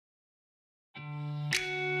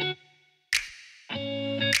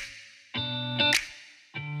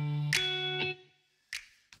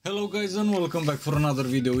guys, and welcome back for another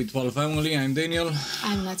video with Pall family. I'm Daniel.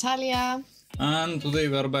 I'm Natalia. And today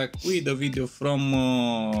we are back with a video from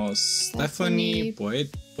Stephanie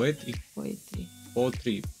Poetri.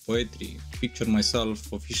 Picture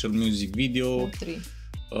Myself official music video. Poetri.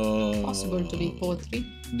 Possible to be poetry.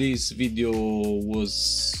 This video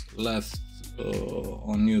was left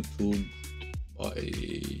on YouTube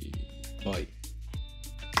by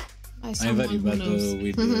I'm very bad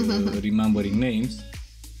with remembering names.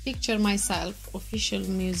 Picture Myself official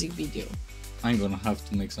music video. I'm gonna have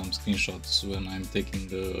to make some screenshots when I'm taking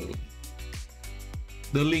the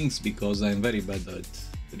links because I'm very bad at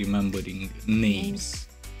remembering names.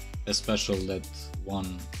 Especially that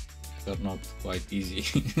one are not quite easy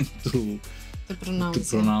to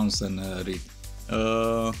pronounce and read.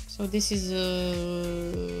 So this is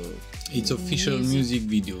it's official music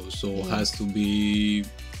video, so has to be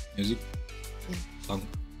music song.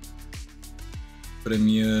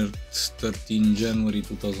 Premiered 13 January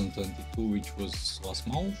 2022, which was last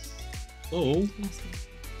month. So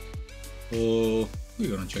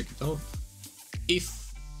we're gonna check it out.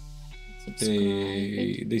 If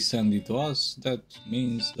they send it to us, that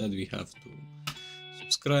means that we have to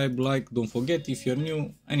subscribe, like. Don't forget, if you're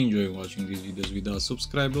new and enjoy watching these videos with us,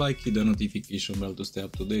 subscribe, like, hit the notification bell to stay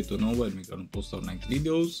up to date to know when we're gonna post our next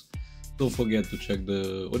videos. Don't forget to check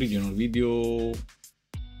the original video,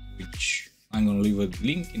 which I'm gonna leave a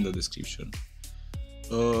link in the description.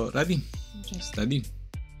 Ready? Steady.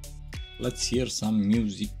 Let's hear some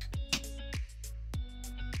music.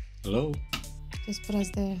 Hello? Just press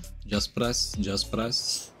there. Just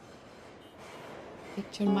press.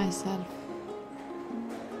 Picture Myself.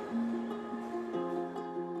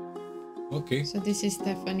 Okay. So this is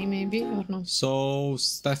Stephanie, maybe, or no? So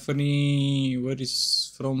Stephanie, where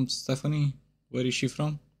is from Stephanie? Where is she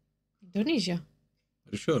from? Indonesia.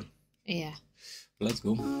 Are you sure? Yeah. Let's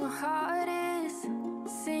go. My heart is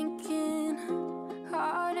sinking,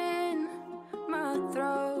 heart in my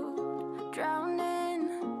throat, drowning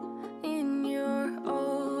in your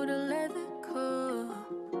old leather coat.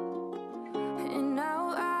 And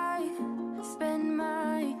now I spend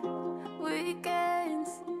my weekends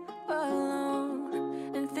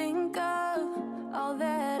alone and think of all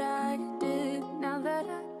that I did now that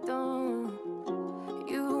I don't.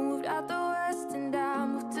 You moved out the west and I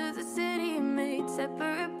moved to the city and made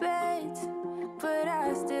separate beds, but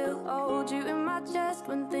I still hold you in my chest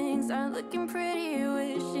when things aren't looking pretty,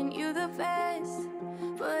 wishing you the best.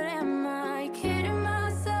 But am I kidding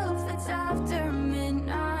myself? It's after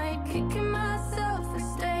midnight, kicking myself for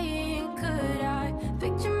staying. Could I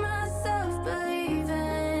picture myself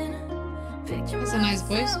believing? It's a nice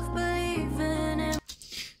voice.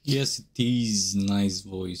 Yes, it is nice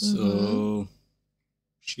voice.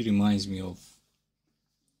 She reminds me of,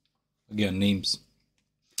 again, names.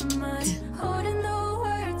 Holding the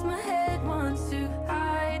words my head wants to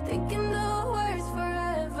hide, thinking the words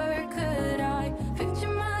forever. Could I picture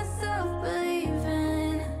myself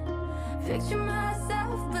believing? Picture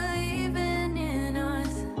myself believing in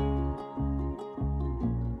us.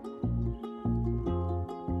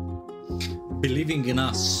 Believing in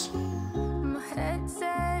us. My head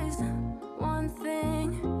says one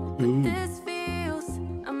thing, but this feels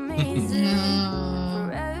amazing.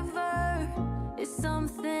 Forever is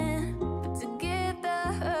something, but together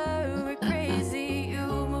we're crazy. You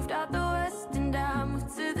moved out the west and I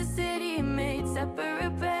moved to the city and made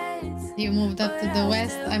separate beds. You moved up to the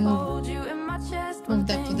west, I moved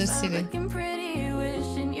up to the city. Looking pretty,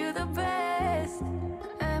 wishing you the best.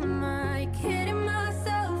 Am I kidding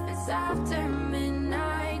myself? It's after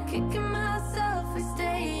midnight, kicking myself for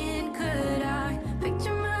staying. Could I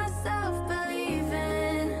picture myself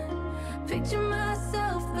believing? Picture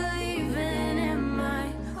myself believing. Am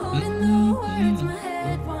I holding the words my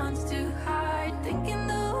head wants to hide, thinking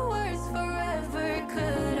the words forever?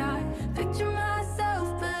 Could I picture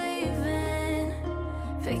myself believing?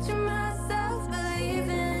 Picture myself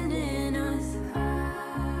believing in us.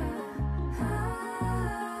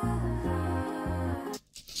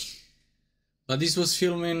 But this was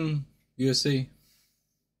filmed in USA,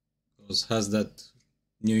 because has that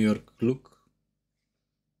New York look,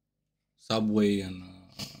 subway and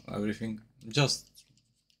everything. Just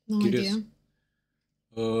No curious. idea.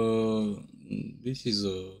 This is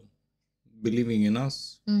believing in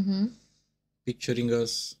us, picturing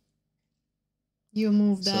us. You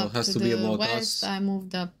moved So up it has to to be the about west, us. I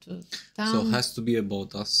moved up to town. So it has to be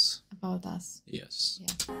about us. About us. Yes. Yeah.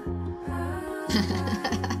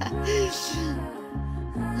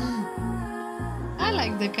 I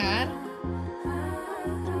like the car.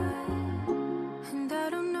 And I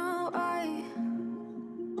don't know why,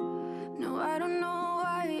 no, I don't know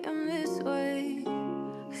why I'm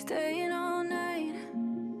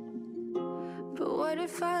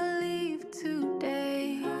leave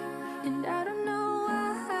today, and I don't know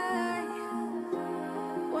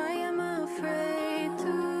why am I afraid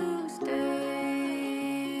to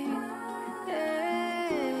stay?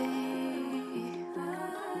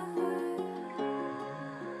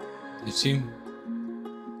 You see,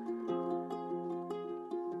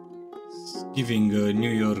 it's giving a New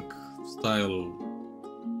York style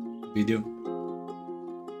video.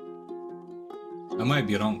 I might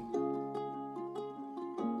be wrong.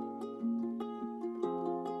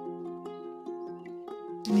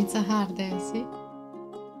 It's a hard day, see?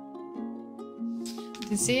 Do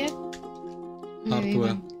you see it? Hard to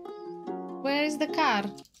wear. Where is the car?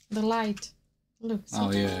 The light. Look. See?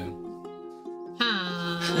 Oh yeah.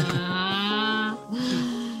 Ah.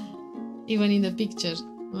 Even in the picture.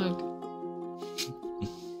 Look.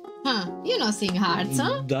 Huh. You're not seeing hearts,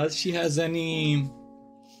 huh? Does she has any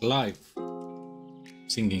live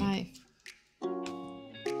singing? Live.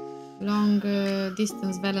 Long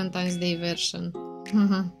distance Valentine's Day version.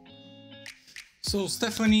 So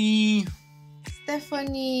Stephanie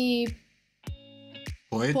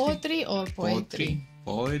Poetri or Poetri?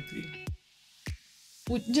 Poetri.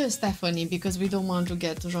 Just Stephanie, because we don't want to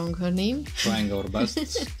get wrong her name. Trying our best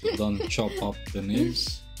to don't chop up the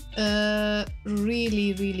names.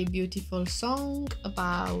 Really, really beautiful song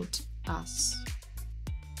about us,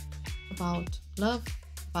 about love,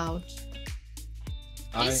 about.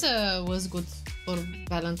 This was good for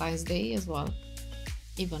Valentine's Day as well.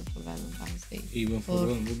 Even for Valentine's Day. Even for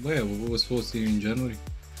where was posted in January.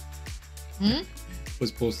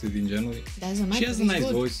 Was posted in January. Doesn't matter. She has a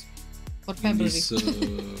nice voice. For February. This,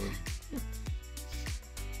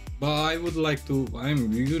 but I would like to.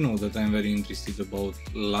 You know that I'm very interested about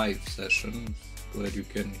live sessions where you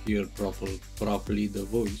can hear properly the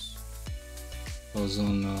voice. Because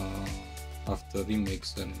on after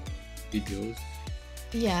remix and videos.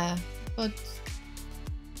 Yeah, but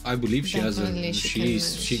I believe she has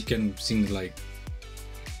she can sing like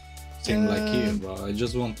here, but I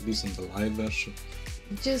just want to listen to the live version.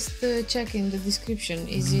 Just check in the description.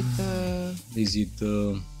 Is it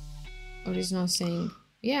or is not saying?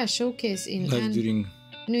 Yeah, showcase in during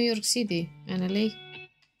New York City and LA,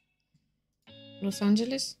 Los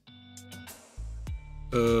Angeles.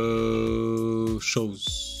 Shows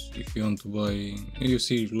if you want to buy. You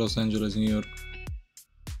see Los Angeles, New York.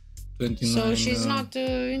 29, so she's not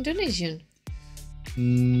Indonesian.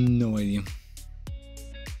 No idea.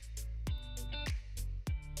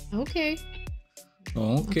 Okay.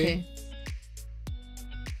 Oh, okay.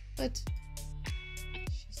 But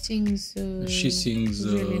she sings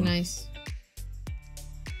really nice.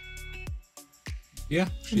 Yeah,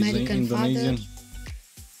 she's American Indonesian. Father.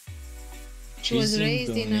 She was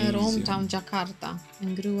raised in her hometown Jakarta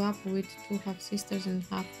and grew up with 2 half-sisters and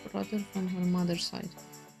half-brother from her mother's side.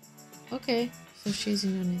 Okay, so she's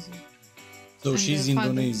Indonesian. So she's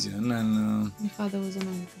Indonesian and my father was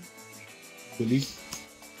American.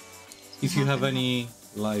 If you have any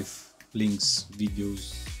live links,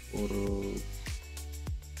 videos or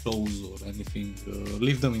shows or anything,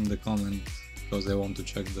 leave them in the comment because I want to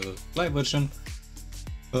check the live version.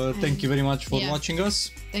 Thank you very much for watching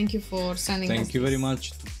us. Thank you for sending us. Thank you very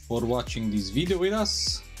much for watching this video with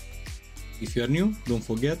us. If you are new, don't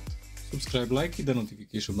forget, subscribe, like, hit the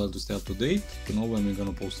notification bell to stay up to date, to know when we're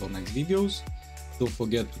gonna post our next videos. Don't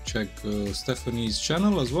forget to check Stephanie's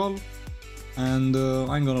channel as well. And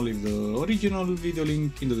I'm gonna leave the original video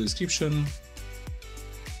link in the description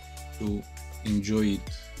to enjoy it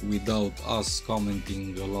without us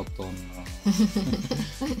commenting a lot on.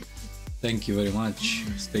 Thank you very much.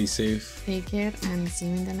 Stay safe. Take care and see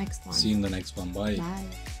you in the next one. See you in the next one. Bye. Bye.